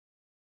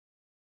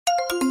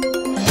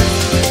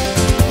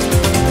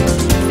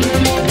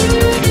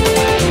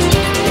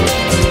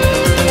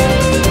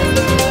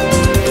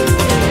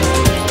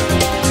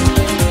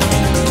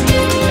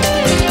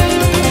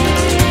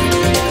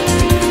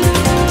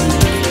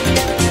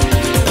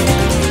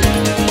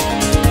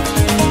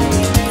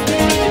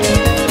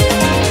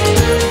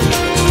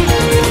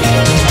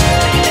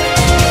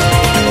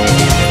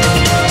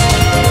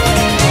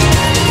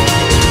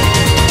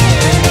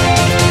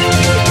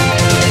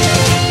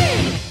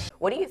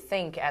What do you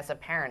think as a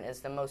parent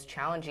is the most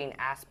challenging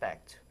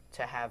aspect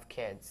to have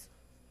kids?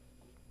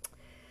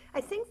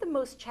 I think the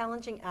most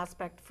challenging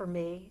aspect for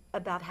me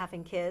about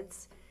having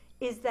kids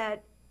is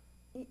that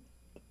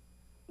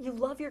you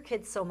love your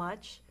kids so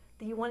much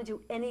that you want to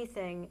do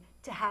anything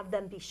to have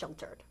them be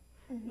sheltered.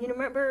 You know,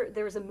 remember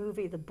there was a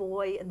movie, The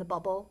Boy in the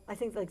Bubble? I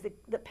think like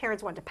the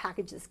parents wanted to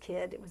package this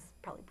kid. It was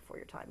probably before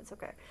your time, it's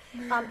okay.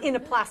 In a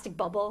plastic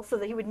bubble so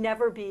that he would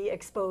never be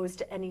exposed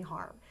to any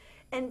harm.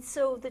 And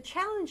so the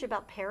challenge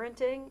about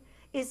parenting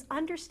is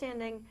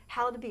understanding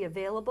how to be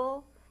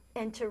available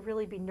and to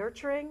really be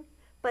nurturing,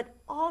 but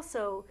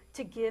also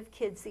to give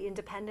kids the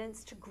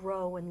independence to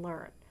grow and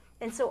learn.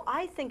 And so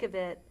I think of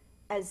it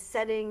as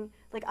setting,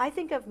 like I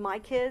think of my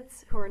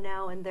kids who are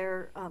now in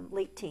their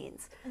late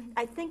teens.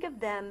 I think of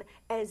them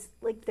as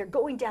like they're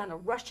going down a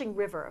rushing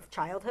river of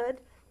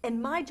childhood,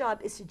 and my job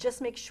is to just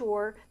make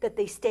sure that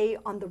they stay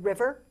on the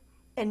river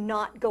and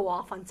not go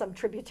off on some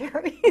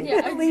tributary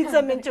that leads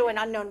them into an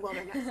unknown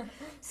wilderness.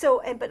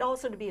 So, but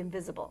also to be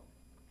invisible.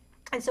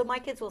 And so my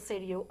kids will say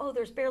to you, oh,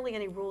 there's barely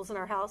any rules in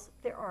our house.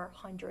 There are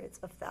hundreds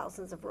of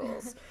thousands of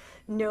rules.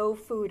 No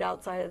food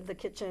outside of the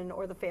kitchen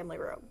or the family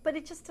room. But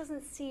it just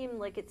doesn't seem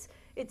like it's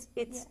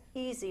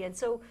easy. And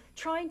so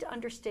trying to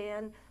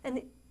understand,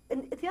 and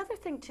the other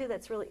thing too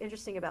that's really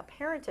interesting about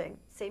parenting,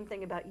 same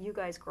thing about you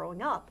guys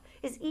growing up,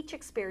 is each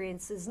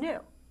experience is new.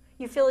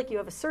 You feel like you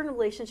have a certain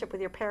relationship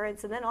with your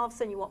parents, and then all of a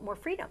sudden you want more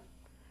freedom.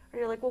 Or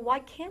you're like, well, why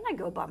can't I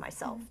go by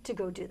myself to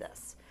go do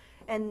this?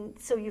 And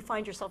so you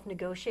find yourself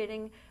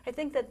negotiating. I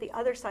think that the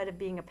other side of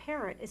being a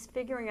parent is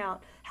figuring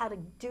out how to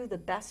do the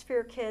best for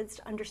your kids,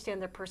 to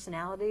understand their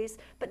personalities,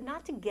 but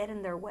not to get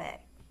in their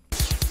way.